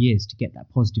 40 years to get that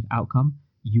positive outcome.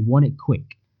 You want it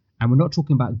quick. And we're not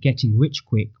talking about getting rich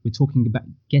quick. We're talking about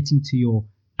getting to your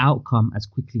outcome as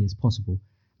quickly as possible.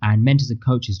 And mentors and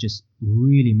coaches just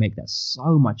really make that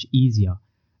so much easier.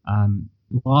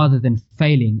 Rather than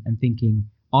failing and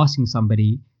asking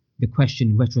somebody the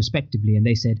question retrospectively, and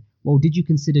they said, well, did you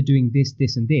consider doing this,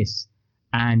 this, and this?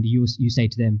 And you say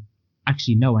to them,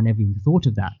 actually, no, I never even thought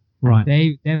of that. Right.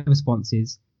 And their response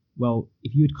is, well,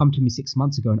 if you had come to me 6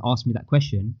 months ago and asked me that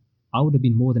question, I would have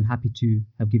been more than happy to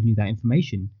have given you that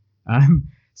information.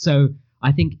 So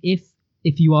I think if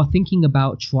you are thinking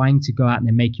about trying to go out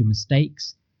and make your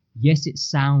mistakes, yes, it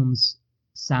sounds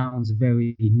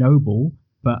very noble,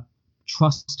 but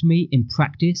trust me, in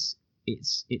practice,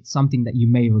 it's something that you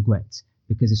may regret.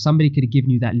 Because if somebody could have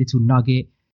given you that little nugget,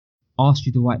 asked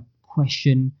you the right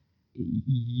question,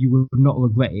 you would not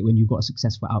regret it when you got a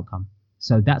successful outcome.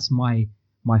 So that's my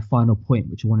final point,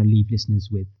 which I want to leave listeners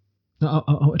with. I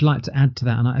would like to add to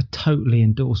that, and I totally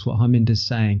endorse what Harminder's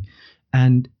saying.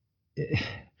 And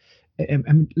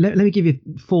let me give you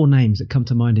 4 names that come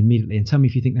to mind immediately, and tell me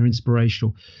if you think they're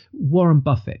inspirational. Warren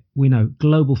Buffett, we know,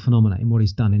 global phenomenon in what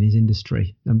he's done in his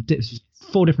industry.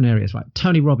 4 different areas, right?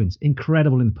 Tony Robbins,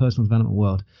 incredible in the personal development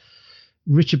world.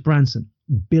 Richard Branson,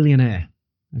 billionaire.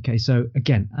 Okay, so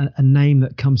again, a name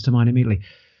that comes to mind immediately.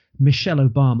 Michelle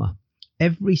Obama.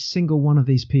 Every single one of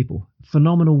these people,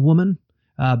 phenomenal woman,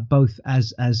 both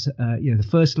as the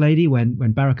first lady when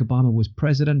Barack Obama was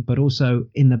president, but also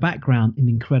in the background, an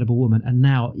incredible woman, and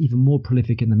now even more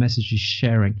prolific in the message she's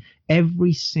sharing.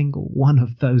 Every single one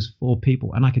of those 4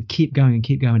 people, and I could keep going.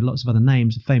 Lots of other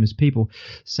names of famous people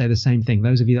say the same thing.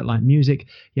 Those of you that like music,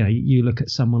 you look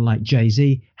at someone like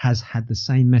Jay-Z, has had the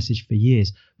same message for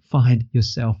years. Find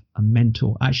yourself a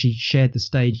mentor. I actually shared the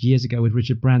stage years ago with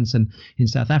Richard Branson in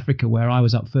South Africa, where I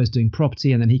was up first doing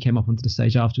property, and then he came up onto the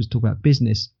stage afterwards to talk about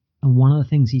business. And one of the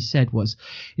things he said was,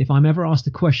 if I'm ever asked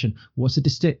the question, what's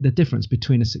the difference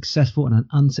between a successful and an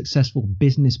unsuccessful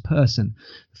business person,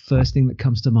 the first thing that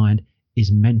comes to mind is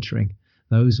mentoring.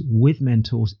 Those with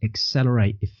mentors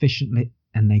accelerate efficiently,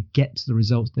 and they get to the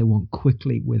results they want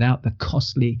quickly without the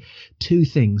costly 2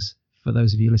 things, for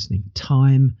those of you listening: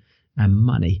 time and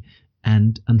money.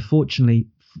 And unfortunately,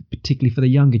 particularly for the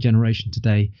younger generation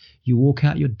today, you walk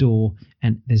out your door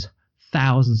and there's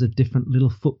thousands of different little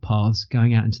footpaths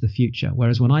going out into the future.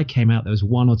 Whereas when I came out, there was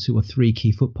 1 or 2 or 3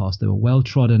 key footpaths. They were well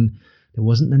trodden. There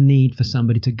wasn't the need for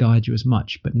somebody to guide you as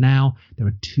much. But now there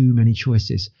are too many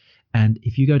choices. And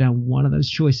if you go down one of those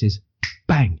choices,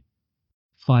 bang,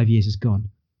 5 years is gone.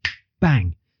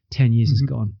 Bang, 10 years is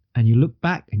gone. And you look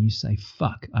back and you say,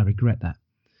 fuck, I regret that.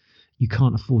 You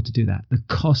can't afford to do that. The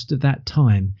cost of that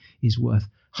time is worth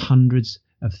hundreds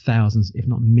of thousands, if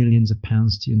not millions of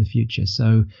pounds to you in the future.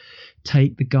 So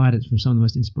take the guidance from some of the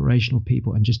most inspirational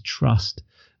people and just trust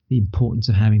the importance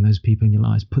of having those people in your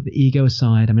lives. Put the ego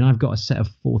aside. I mean, I've got a set of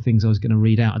 4 things I was going to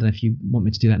read out. I don't know if you want me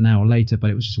to do that now or later,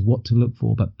 but it was just what to look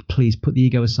for. But please put the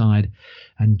ego aside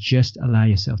and just allow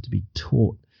yourself to be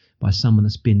taught by someone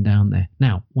that's been down there.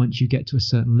 Now, once you get to a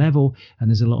certain level and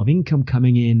there's a lot of income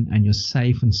coming in and you're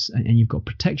safe and you've got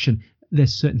protection,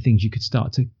 there's certain things you could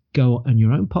start to go on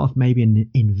your own path, maybe, and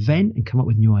invent and come up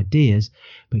with new ideas,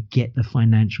 but get the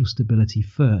financial stability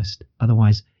first.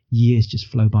 Otherwise, years just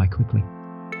flow by quickly.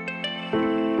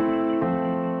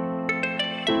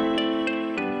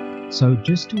 So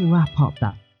just to wrap up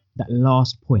that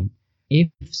last point,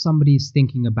 if somebody is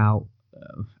thinking about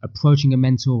approaching a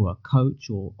mentor or a coach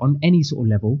or on any sort of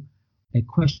level, a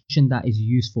question that is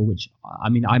useful, which I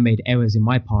mean, I made errors in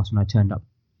my past when I turned up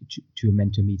to a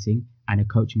mentor meeting and a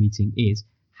coach meeting, is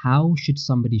how should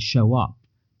somebody show up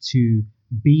to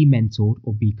be mentored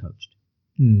or be coached?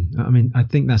 I mean, I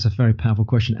think that's a very powerful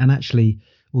question. And actually,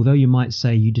 although you might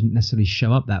say you didn't necessarily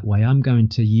show up that way, I'm going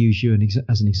to use you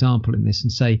as an example in this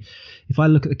and say, if I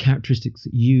look at the characteristics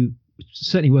that you,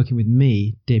 certainly working with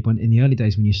me, did in the early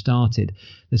days when you started,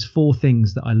 there's 4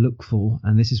 things that I look for.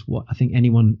 And this is what I think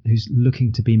anyone who's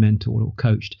looking to be mentored or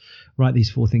coached, write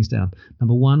these 4 things down.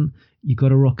 Number 1, you've got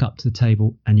to rock up to the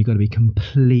table and you've got to be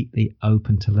completely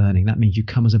open to learning. That means you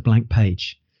come as a blank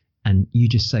page. And you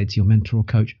just say to your mentor or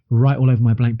coach, write all over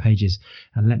my blank pages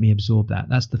and let me absorb that.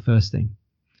 That's the first thing.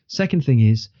 Second thing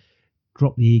is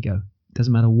drop the ego.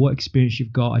 Doesn't matter what experience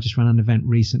you've got. I just ran an event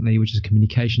recently, which is a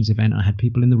communications event. I had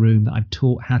people in the room that I've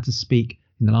taught how to speak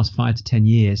in the last 5 to 10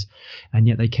 years. And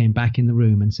yet they came back in the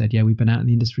room and said, yeah, we've been out in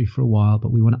the industry for a while,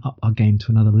 but we want to up our game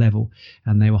to another level.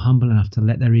 And they were humble enough to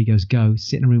let their egos go,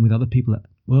 sit in a room with other people that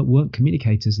weren't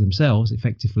communicators themselves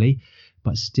effectively,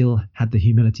 but still had the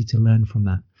humility to learn from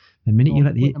that. The minute you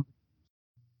let the...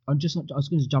 I was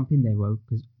going to jump in there, Ro,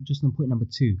 because just on point number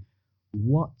 2,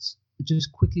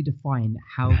 just quickly define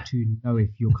how to know if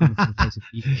you're coming from a place of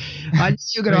ego.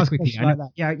 You're going to ask a question like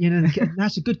that. Yeah,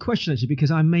 that's a good question, actually,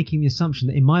 because I'm making the assumption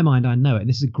that in my mind I know it. And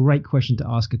this is a great question to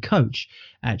ask a coach,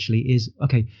 actually, is,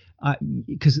 okay,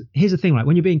 because here's the thing, right?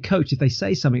 When you're being coached, if they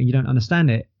say something and you don't understand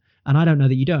it, and I don't know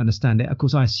that you don't understand it. Of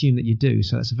course, I assume that you do.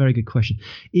 So that's a very good question.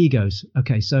 Egos.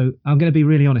 Okay, so I'm going to be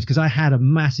really honest because I had a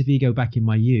massive ego back in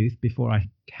my youth before I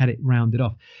had it rounded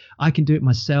off. I can do it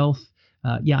myself.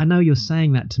 Yeah, I know you're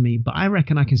saying that to me, but I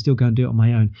reckon I can still go and do it on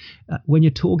my own. When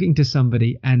you're talking to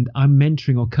somebody and I'm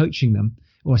mentoring or coaching them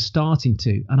or starting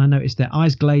to, and I notice their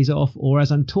eyes glaze off, or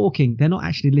as I'm talking, they're not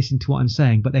actually listening to what I'm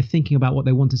saying, but they're thinking about what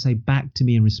they want to say back to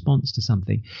me in response to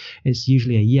something. It's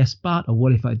usually a yes, but, or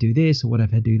what if I do this, or what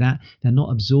if I do that? They're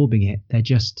not absorbing it. They're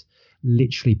just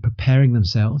literally preparing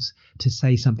themselves to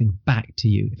say something back to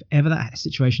you. If ever that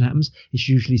situation happens, it's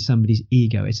usually somebody's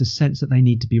ego. It's a sense that they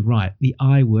need to be right. The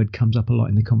I word comes up a lot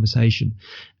in the conversation.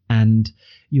 And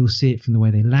you'll see it from the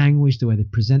way they language, the way they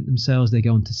present themselves. They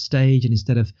go onto stage, and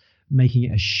instead of making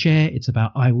it a share, it's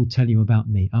about, I will tell you about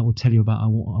me. I will tell you about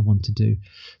what I want to do.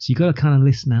 So you've got to kind of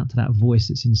listen out to that voice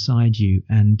that's inside you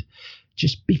and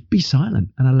just be silent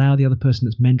and allow the other person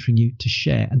that's mentoring you to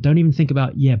share. And don't even think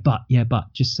about, yeah, but.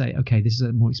 Just say, okay, this is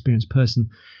a more experienced person.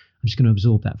 I'm just going to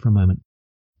absorb that for a moment,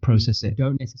 process it.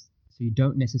 So you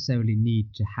don't necessarily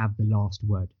need to have the last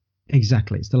word.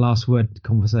 Exactly. It's the last word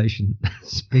conversation.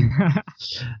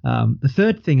 The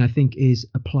third thing I think is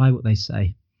apply what they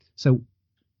say. So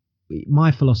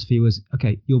my philosophy was,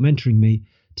 okay, you're mentoring me.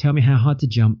 Tell me how hard to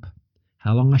jump,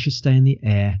 how long I should stay in the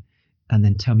air, and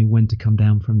then tell me when to come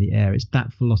down from the air. It's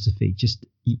that philosophy. Just,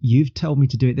 you've told me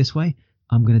to do it this way.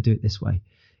 I'm going to do it this way.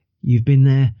 You've been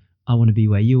there. I want to be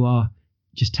where you are.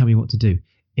 Just tell me what to do.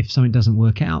 If something doesn't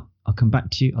work out, I'll come back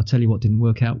to you. I'll tell you what didn't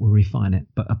work out. We'll refine it.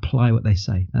 But apply what they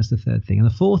say. That's the third thing. And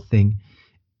the fourth thing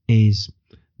is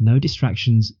no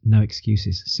distractions, no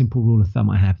excuses. Simple rule of thumb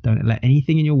I have. Don't let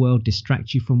anything in your world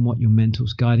distract you from what your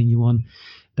mentor's guiding you on.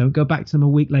 Don't go back to them a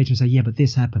week later and say, yeah, but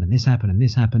this happened and this happened and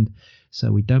this happened.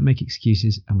 So we don't make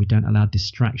excuses and we don't allow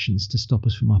distractions to stop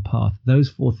us from our path. Those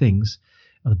 4 things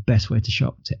are the best way to show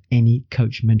up to any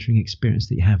coach mentoring experience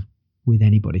that you have with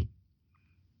anybody.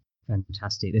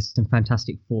 Fantastic. There's some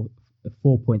fantastic 4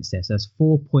 points there. So there's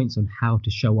 4 points on how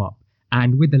to show up.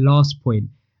 And with the last point,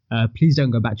 please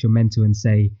don't go back to your mentor and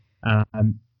say,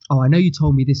 oh, I know you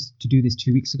told me to do this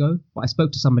 2 weeks ago, but I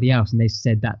spoke to somebody else and they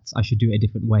said that I should do it a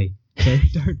different way. So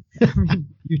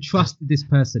you trusted this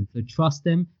person, so trust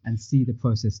them and see the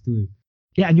process through.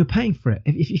 Yeah, and you're paying for it.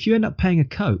 If you end up paying a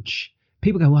coach,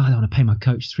 people go, well, I don't want to pay my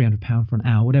coach £300 for an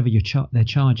hour, whatever they're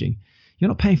charging. You're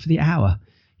not paying for the hour.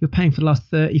 You're paying for the last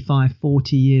 35,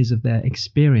 40 years of their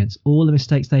experience. All the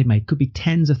mistakes they've made could be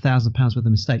tens of thousands of pounds worth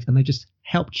of mistakes, and they just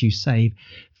helped you save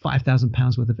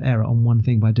 £5,000 worth of error on one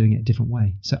thing by doing it a different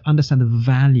way. So understand the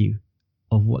value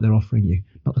of what they're offering you,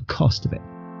 not the cost of it.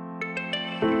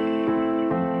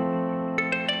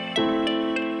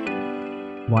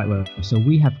 Right, well, so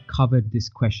we have covered this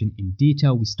question in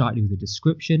detail. We started with a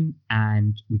description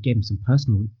and we gave them some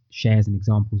personal shares and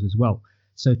examples as well.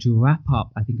 So to wrap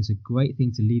up, I think it's a great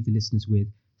thing to leave the listeners with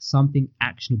something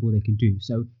actionable they can do.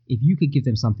 So if you could give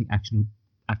them something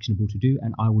actionable to do,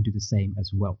 and I will do the same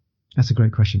as well. That's a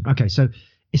great question. Okay, so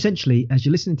essentially, as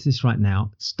you're listening to this right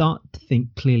now, start to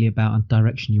think clearly about a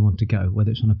direction you want to go,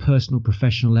 whether it's on a personal,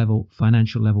 professional level,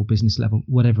 financial level, business level,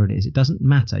 whatever it is. It doesn't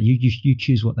matter. You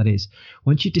choose what that is.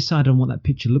 Once you've decided on what that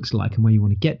picture looks like and where you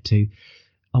want to get to,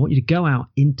 I want you to go out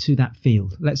into that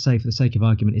field. Let's say, for the sake of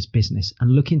argument, it's business,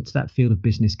 and look into that field of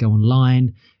business. Go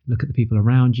online, look at the people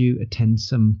around you, attend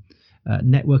some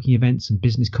networking events and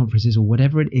business conferences, or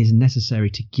whatever it is necessary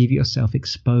to give yourself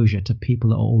exposure to people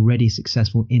that are already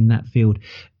successful in that field.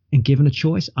 And given a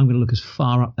choice, I'm going to look as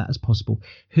far up that as possible.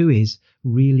 Who is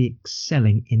really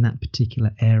excelling in that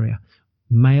particular area?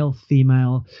 Male,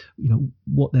 female,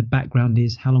 what their background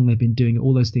is, how long they've been doing it,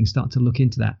 all those things. Start to look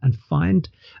into that and find,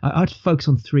 I'd focus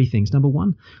on three things. Number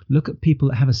one, look at people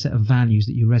that have a set of values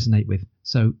that you resonate with.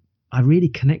 So I really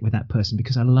connect with that person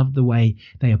because I love the way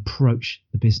they approach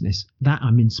the business. That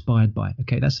I'm inspired by.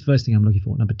 Okay, that's the first thing I'm looking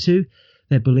for. Number two,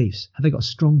 their beliefs. Have they got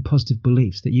strong positive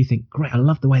beliefs that you think, great, I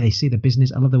love the way they see their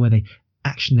business. I love the way they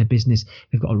action their business.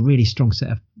 They've got a really strong set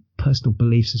of personal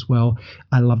beliefs as well.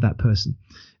 I love that person.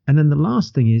 And then the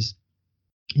last thing is,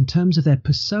 in terms of their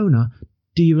persona,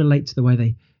 do you relate to the way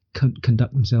they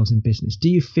conduct themselves in business? Do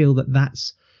you feel that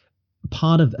that's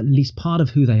at least part of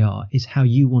who they are, is how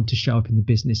you want to show up in the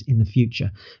business in the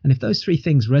future? And if those three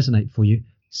things resonate for you,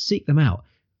 seek them out.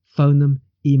 Phone them,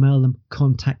 email them,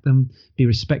 contact them. Be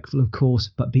respectful, of course,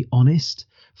 but be honest.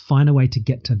 Find a way to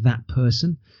get to that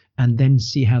person, and then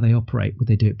see how they operate. Would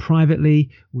they do it privately?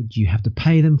 Would you have to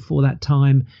pay them for that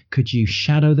time? Could you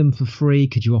shadow them for free?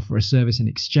 Could you offer a service in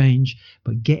exchange?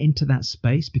 But get into that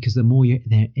space, because the more you're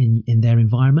in their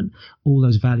environment, all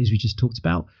those values we just talked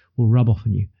about will rub off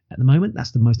on you. At the moment,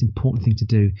 that's the most important thing to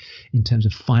do in terms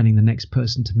of finding the next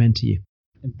person to mentor you.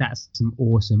 That's some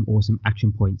awesome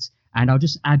action points. And I'll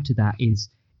just add to that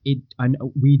I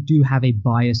know we do have a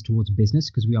bias towards business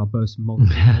because we are both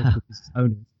multiple business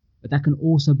owners. But that can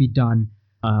also be done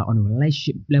on a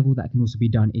relationship level. That can also be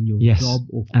done in your job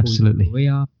or absolutely.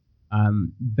 Your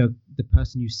career. The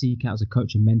person you seek out as a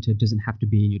coach and mentor doesn't have to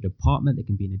be in your department. They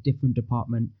can be in a different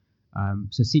department.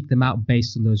 So seek them out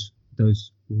based on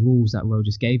those rules that Ro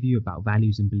just gave you about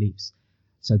values and beliefs.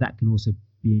 So that can also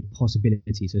be a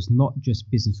possibility. So it's not just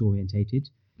business orientated.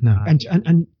 No,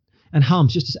 and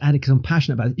Harms, just to add it, because I'm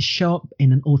passionate about it, show up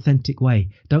in an authentic way.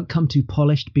 Don't come too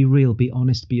polished. Be real. Be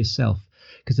honest. Be yourself.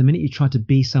 Because the minute you try to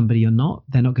be somebody you're not,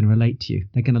 they're not going to relate to you.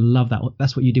 They're going to love that.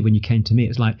 That's what you did when you came to me.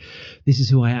 It's like, this is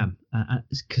who I am.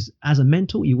 Because as a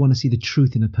mentor, you want to see the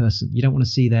truth in a person. You don't want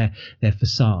to see their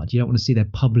facade. You don't want to see their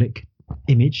public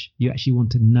image. You actually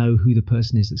want to know who the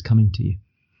person is that's coming to you.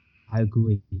 I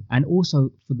agree. And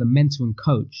also for the mentor and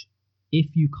coach, if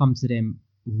you come to them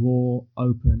raw,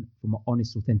 open, from an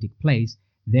honest, authentic place,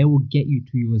 they will get you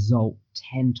to your result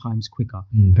 10 times quicker.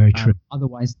 Very true.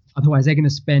 Otherwise they're going to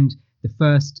spend the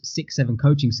first 6-7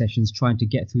 coaching sessions trying to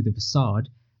get through the facade,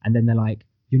 and then they're like,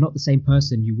 you're not the same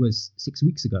person you was 6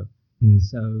 weeks ago.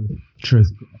 So true.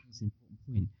 That's an important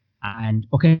point. And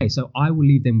okay, so I will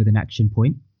leave them with an action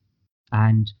point.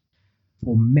 And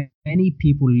for many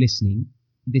people listening,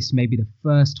 this may be the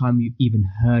first time you even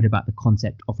heard about the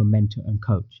concept of a mentor and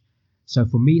coach. So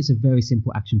for me, it's a very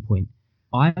simple action point.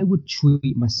 I would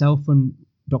treat myself and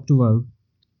Dr. Ro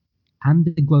and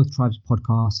the Growth Tribes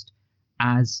podcast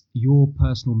as your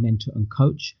personal mentor and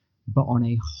coach, but on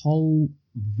a whole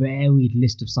varied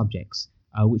list of subjects,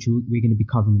 which we're going to be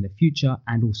covering in the future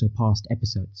and also past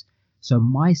episodes. So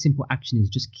my simple action is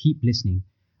just keep listening.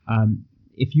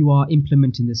 If you are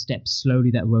implementing the steps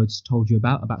slowly that Rhodes told you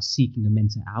about seeking a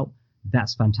mentor out,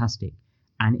 that's fantastic.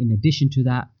 And in addition to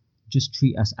that, just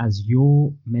treat us as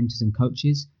your mentors and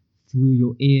coaches through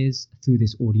your ears, through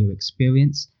this audio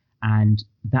experience. And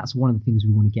that's one of the things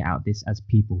we want to get out of this as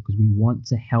people, because we want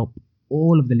to help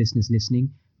all of the listeners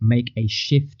listening make a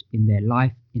shift in their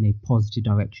life in a positive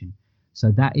direction.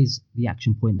 So that is the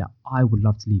action point that I would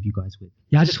love to leave you guys with.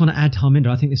 Yeah, I just want to add, Harminder,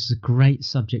 I think this is a great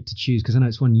subject to choose, because I know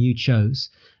it's one you chose,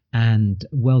 and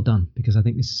well done, because I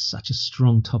think this is such a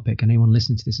strong topic, and anyone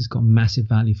listening to this has got massive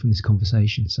value from this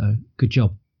conversation. So good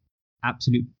job.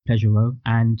 Absolute pleasure, Ro.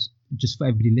 And just for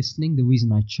everybody listening, the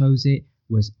reason I chose it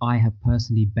was I have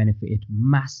personally benefited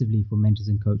massively from mentors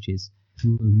and coaches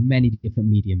through many different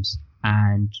mediums,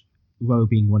 and Ro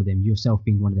being one of them, yourself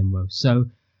being one of them, Ro. So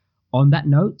on that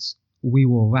note, we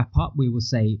will wrap up. We will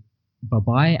say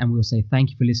bye-bye, and we'll say thank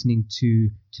you for listening to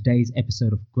today's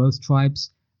episode of Growth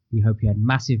Tribes. We hope you had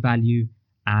massive value,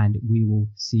 and we will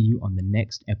see you on the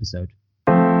next episode.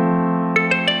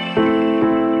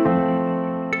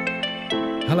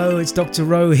 Hello, it's Dr.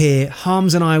 Rowe here.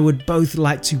 Harms and I would both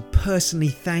like to personally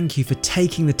thank you for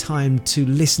taking the time to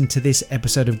listen to this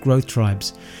episode of Growth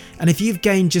Tribes. And if you've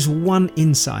gained just one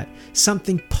insight,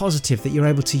 something positive that you're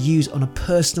able to use on a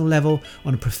personal level,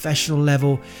 on a professional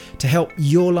level, to help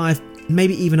your life,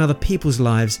 maybe even other people's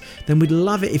lives, then we'd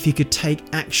love it if you could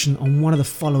take action on one of the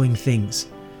following things.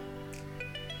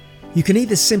 You can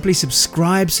either simply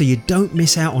subscribe so you don't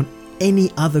miss out on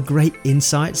any other great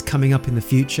insights coming up in the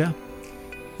future.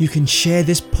 You can share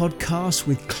this podcast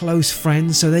with close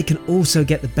friends so they can also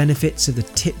get the benefits of the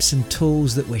tips and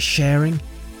tools that we're sharing.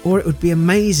 Or it would be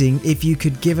amazing if you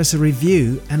could give us a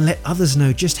review and let others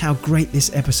know just how great this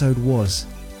episode was.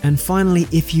 And finally,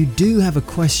 if you do have a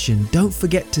question, don't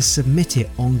forget to submit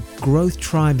it on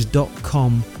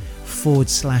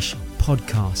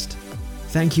growthtribes.com/podcast.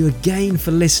 Thank you again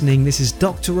for listening. This is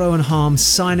Dr. Rowan Harms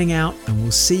signing out, and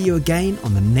we'll see you again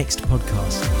on the next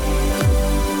podcast.